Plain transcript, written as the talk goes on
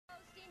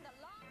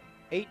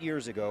8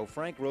 years ago,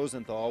 Frank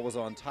Rosenthal was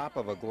on top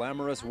of a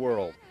glamorous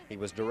world. He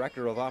was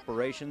director of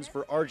operations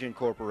for Argent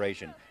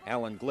Corporation,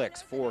 Alan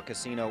Glick's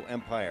four-casino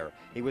empire.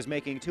 He was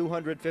making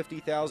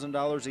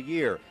 $250,000 a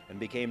year and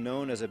became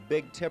known as a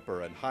big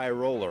tipper and high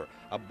roller,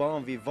 a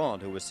bon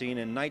vivant who was seen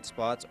in night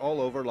spots all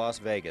over Las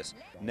Vegas.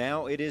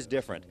 Now it is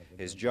different.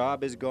 His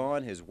job is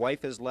gone, his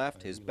wife has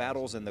left, his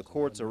battles in the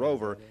courts are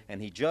over, and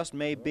he just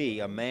may be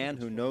a man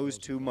who knows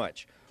too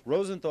much.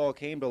 Rosenthal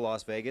came to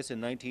Las Vegas in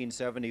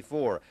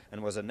 1974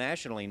 and was a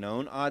nationally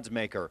known odds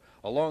maker.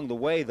 Along the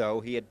way,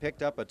 though, he had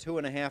picked up a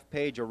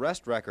 2.5-page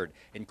arrest record,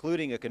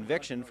 including a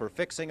conviction for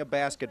fixing a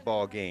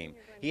basketball game.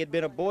 He had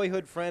been a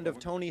boyhood friend of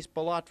Tony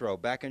Spilatro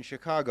back in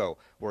Chicago,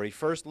 where he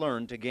first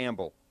learned to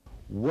gamble.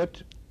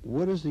 What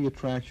is the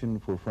attraction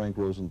for Frank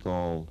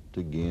Rosenthal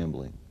to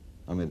gambling?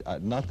 I mean,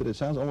 not that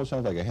it almost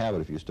sounds like a habit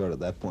if you start at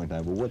that point in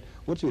time, but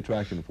what's the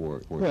attraction for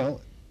it?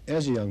 Well,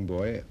 as a young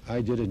boy,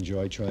 I did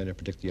enjoy trying to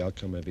predict the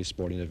outcome of a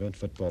sporting event,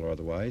 football or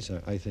otherwise.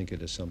 I think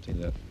it is something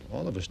that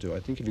all of us do.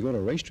 I think if you go to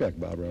a racetrack,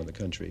 Bob, around the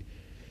country,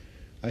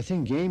 I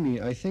think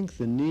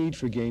the need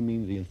for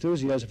gaming, the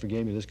enthusiasm for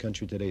gaming in this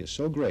country today is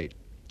so great.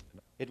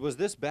 It was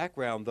this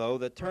background, though,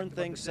 that turned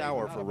things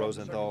sour for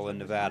Rosenthal in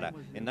Nevada.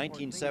 In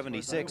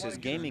 1976, his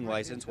gaming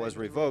license was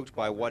revoked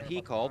by what he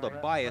called a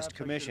biased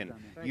commission.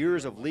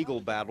 Years of legal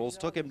battles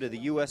took him to the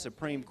U.S.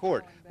 Supreme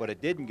Court, but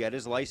it didn't get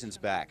his license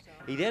back.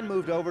 He then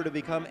moved over to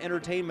become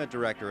entertainment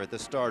director at the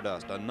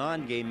Stardust, a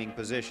non-gaming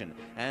position.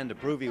 And to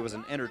prove he was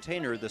an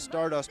entertainer, the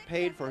Stardust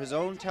paid for his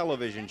own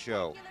television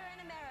show.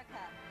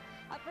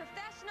 A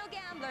professional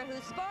gambler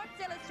who Sports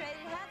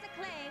Illustrated has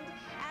acclaimed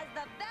as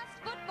the best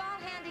football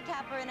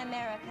handicapper in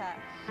America.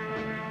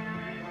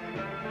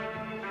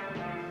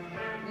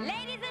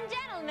 Ladies and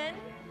gentlemen,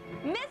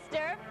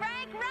 Mr.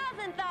 Frank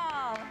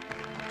Rosenthal.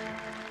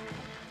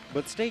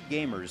 But state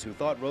gamers who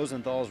thought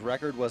Rosenthal's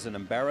record was an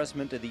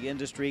embarrassment to the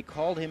industry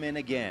called him in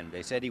again.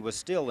 They said he was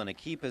still in a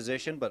key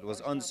position but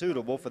was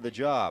unsuitable for the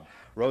job.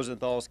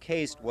 Rosenthal's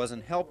case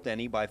wasn't helped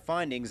any by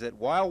findings that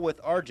while with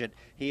Argent,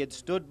 he had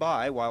stood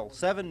by while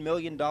 $7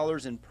 million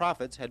in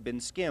profits had been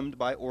skimmed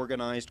by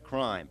organized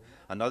crime.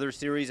 Another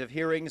series of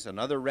hearings,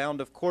 another round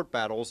of court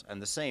battles,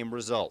 and the same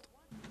result.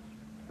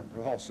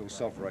 We're all so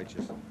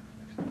self-righteous.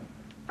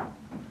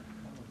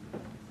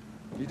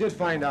 You did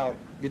find out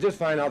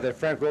that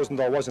Frank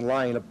Rosenthal wasn't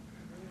lying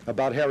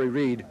about Harry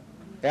Reid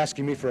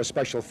asking me for a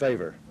special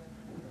favor.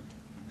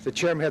 The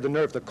chairman had the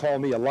nerve to call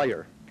me a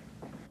liar.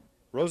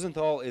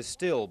 Rosenthal is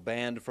still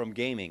banned from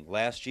gaming.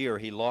 Last year,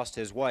 he lost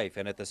his wife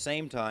and at the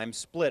same time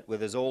split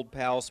with his old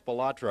pal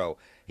Spilatro.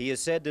 He is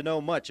said to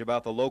know much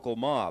about the local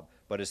mob,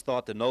 but is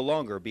thought to no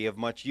longer be of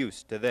much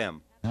use to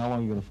them. How long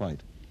are you going to fight?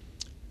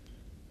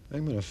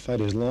 I'm going to fight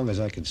as long as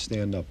I can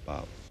stand up,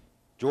 Bob.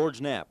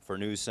 George Knapp for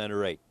News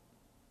Center 8.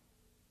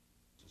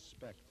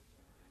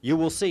 You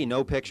will see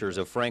no pictures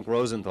of Frank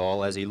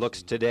Rosenthal as he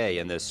looks today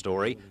in this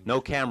story. No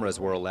cameras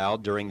were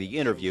allowed during the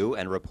interview,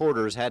 and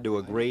reporters had to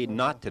agree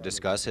not to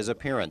discuss his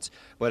appearance.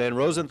 But in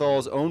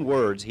Rosenthal's own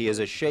words, he is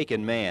a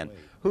shaken man.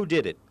 Who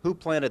did it? Who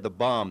planted the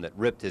bomb that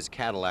ripped his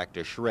Cadillac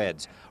to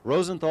shreds?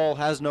 Rosenthal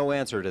has no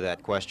answer to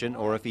that question,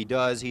 or if he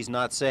does, he's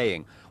not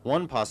saying.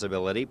 One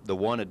possibility, the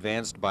one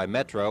advanced by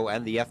Metro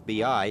and the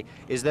FBI,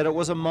 is that it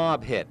was a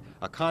mob hit,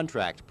 a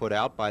contract put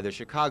out by the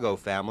Chicago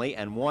family,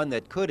 and one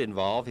that could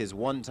involve his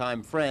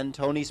one-time friend,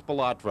 Tony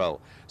Spilatro.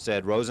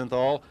 Said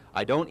Rosenthal,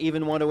 "I don't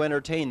even want to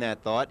entertain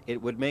that thought.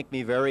 It would make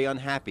me very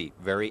unhappy,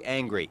 very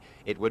angry.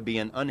 It would be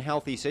an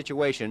unhealthy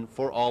situation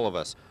for all of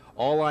us.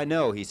 All I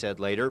know," he said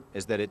later,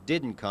 "is that it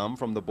didn't come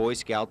from the Boy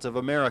Scouts of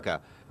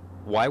America."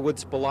 Why would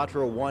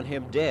Spilatro want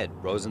him dead?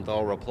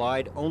 Rosenthal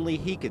replied, only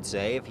he could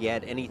say if he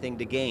had anything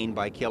to gain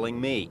by killing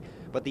me.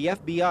 But the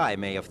FBI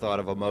may have thought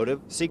of a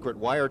motive. Secret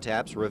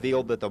wiretaps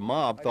revealed that the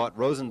mob thought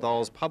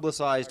Rosenthal's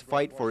publicized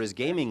fight for his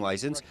gaming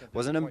license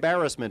was an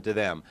embarrassment to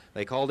them.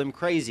 They called him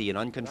crazy and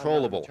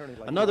uncontrollable.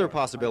 Another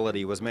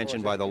possibility was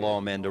mentioned by the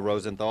lawmen to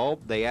Rosenthal.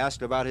 They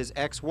asked about his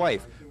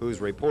ex-wife,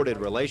 whose reported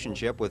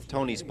relationship with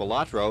Tony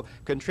Spilatro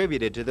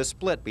contributed to the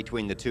split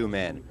between the two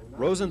men.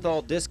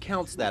 Rosenthal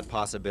discounts that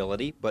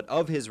possibility, but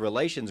of his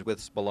relations with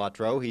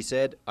Spilatro, he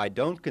said, "I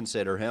don't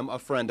consider him a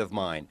friend of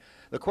mine."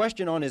 The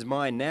question on his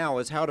mind now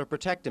is how to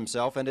protect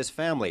himself and his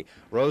family.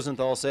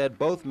 Rosenthal said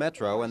both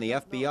Metro and the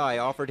FBI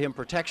offered him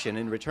protection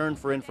in return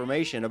for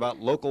information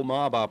about local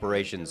mob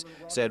operations.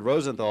 Said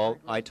Rosenthal,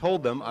 "I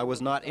told them I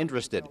was not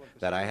interested,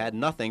 that I had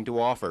nothing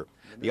to offer."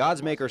 The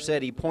oddsmaker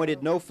said he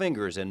pointed no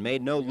fingers and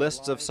made no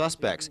lists of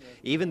suspects,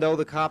 even though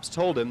the cops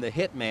told him the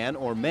hitman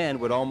or men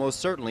would almost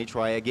certainly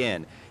try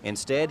again.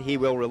 Instead, he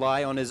will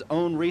rely on his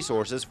own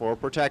resources for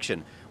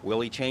protection.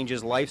 Will he change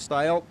his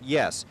lifestyle?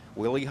 Yes.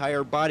 Will he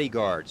hire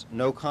bodyguards?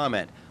 No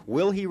comment.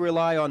 Will he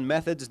rely on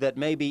methods that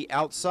may be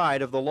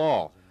outside of the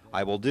law?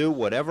 I will do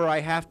whatever I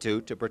have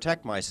to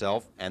protect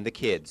myself and the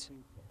kids.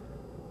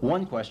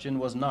 One question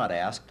was not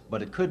asked,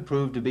 but it could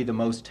prove to be the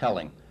most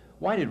telling.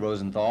 Why did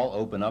Rosenthal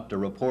open up to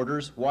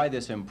reporters? Why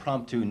this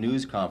impromptu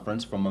news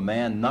conference from a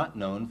man not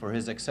known for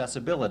his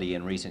accessibility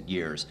in recent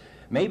years?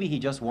 Maybe he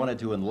just wanted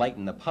to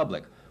enlighten the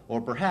public. or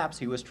perhaps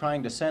he was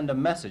trying to send a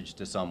message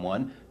to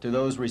someone, to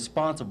those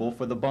responsible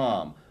for the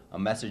bomb, a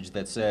message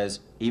that says,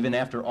 even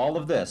after all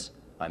of this,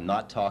 I'm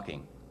not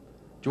talking.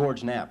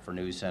 George Knapp for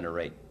News Center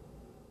 8.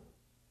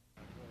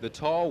 The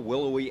tall,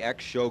 willowy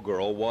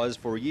ex-showgirl was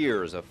for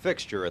years a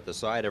fixture at the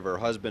side of her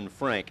husband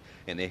Frank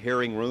in the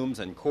hearing rooms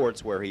and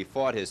courts where he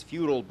fought his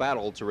futile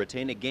battle to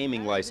retain a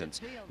gaming license.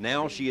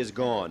 Now she is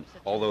gone,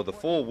 although the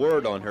full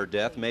word on her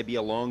death may be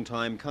a long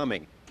time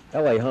coming.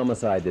 L.A.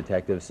 homicide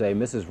detectives say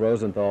Mrs.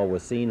 Rosenthal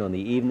was seen on the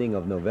evening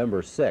of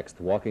November 6th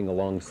walking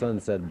along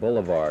Sunset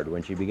Boulevard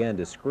when she began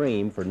to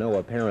scream for no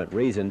apparent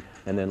reason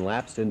and then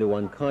lapsed into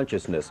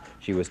unconsciousness.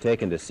 She was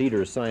taken to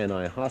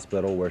Cedars-Sinai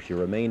Hospital where she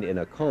remained in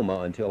a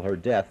coma until her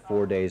death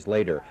 4 days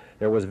later.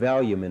 There was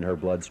Valium in her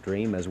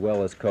bloodstream as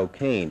well as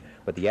cocaine,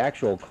 but the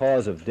actual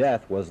cause of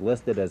death was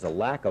listed as a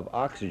lack of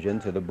oxygen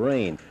to the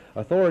brain.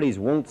 Authorities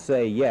won't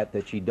say yet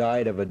that she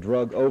died of a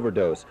drug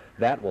overdose.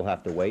 That will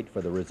have to wait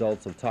for the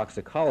results of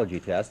toxicology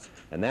tests,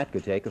 and that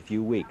could take a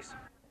few weeks.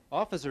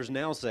 Officers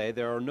now say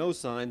there are no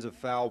signs of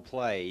foul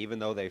play, even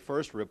though they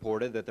first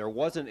reported that there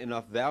wasn't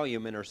enough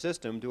Valium in her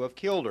system to have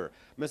killed her.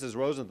 Mrs.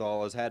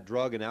 Rosenthal has had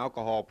drug and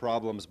alcohol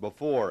problems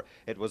before.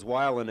 It was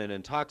while in an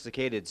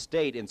intoxicated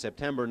state in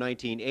September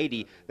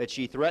 1980 that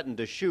she threatened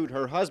to shoot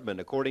her husband,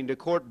 according to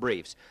court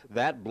briefs.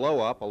 That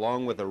blow-up,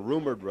 along with a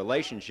rumored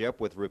relationship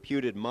with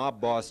reputed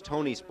mob boss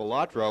Tony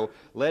Spilatro,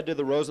 led to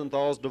the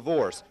Rosenthals'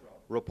 divorce.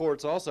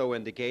 Reports also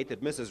indicate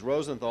that Mrs.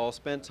 Rosenthal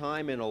spent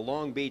time in a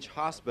Long Beach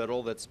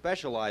hospital that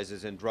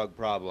specializes in drug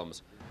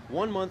problems.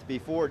 1 month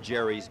before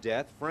Jerry's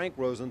death, Frank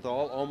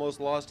Rosenthal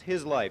almost lost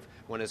his life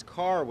when his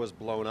car was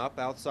blown up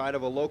outside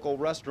of a local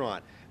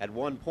restaurant. At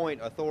one point,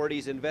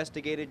 authorities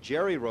investigated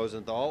Jerry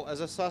Rosenthal as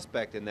a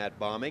suspect in that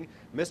bombing.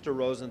 Mr.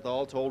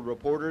 Rosenthal told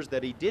reporters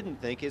that he didn't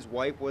think his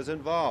wife was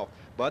involved,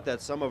 but that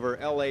some of her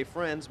L.A.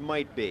 friends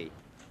might be.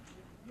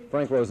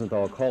 Frank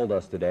Rosenthal called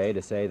us today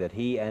to say that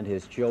he and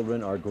his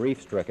children are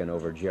grief-stricken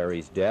over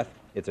Jerry's death.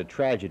 It's a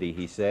tragedy,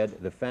 he said.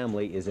 The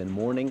family is in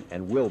mourning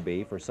and will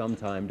be for some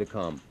time to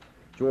come.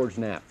 George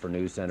Knapp for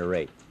News Center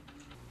 8.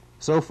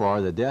 So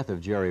far, the death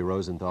of Jerry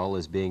Rosenthal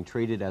is being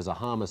treated as a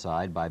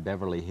homicide by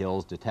Beverly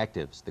Hills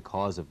detectives. The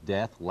cause of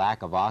death,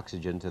 lack of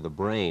oxygen to the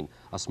brain.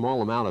 A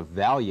small amount of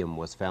Valium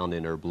was found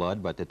in her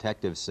blood, but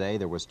detectives say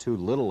there was too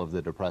little of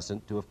the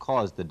depressant to have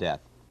caused the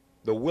death.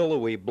 The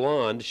willowy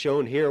blonde,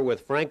 shown here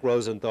with Frank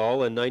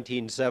Rosenthal in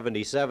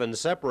 1977,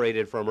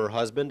 separated from her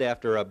husband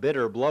after a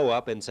bitter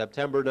blow-up in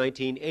September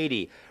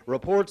 1980.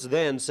 Reports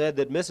then said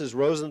that Mrs.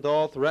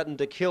 Rosenthal threatened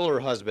to kill her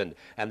husband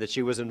and that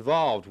she was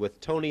involved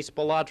with Tony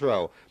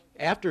Spilatro.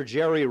 After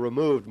Jerry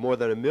removed more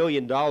than $1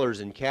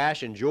 million in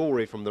cash and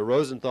jewelry from the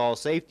Rosenthal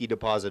safety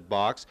deposit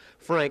box,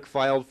 Frank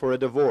filed for a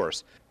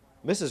divorce.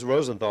 Mrs.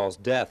 Rosenthal's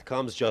death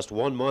comes just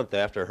 1 month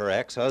after her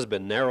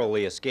ex-husband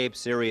narrowly escaped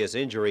serious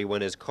injury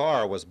when his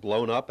car was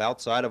blown up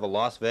outside of a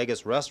Las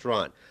Vegas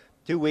restaurant.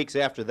 2 weeks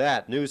after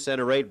that, News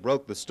Center 8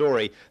 broke the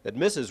story that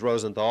Mrs.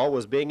 Rosenthal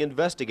was being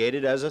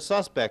investigated as a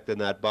suspect in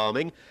that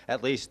bombing.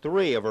 At least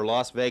 3 of her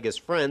Las Vegas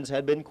friends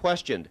had been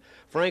questioned.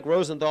 Frank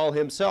Rosenthal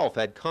himself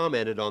had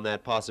commented on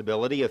that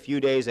possibility a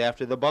few days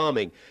after the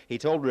bombing. He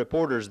told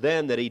reporters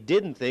then that he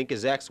didn't think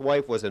his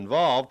ex-wife was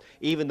involved,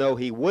 even though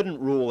he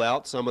wouldn't rule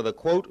out some of the,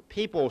 quote,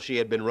 people she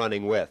had been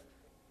running with.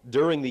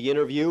 During the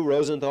interview,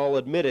 Rosenthal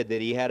admitted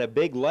that he had a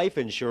big life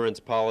insurance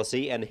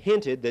policy and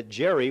hinted that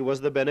Jerry was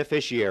the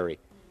beneficiary.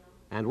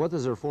 And what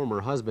does her former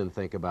husband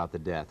think about the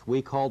death?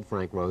 We called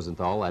Frank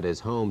Rosenthal at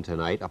his home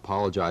tonight,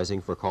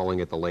 apologizing for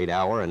calling at the late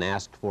hour, and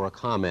asked for a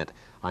comment.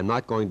 I'm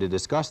not going to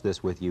discuss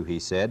this with you, he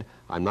said.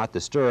 I'm not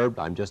disturbed,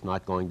 I'm just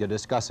not going to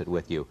discuss it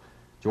with you.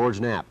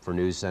 George Knapp for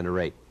News Center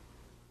 8.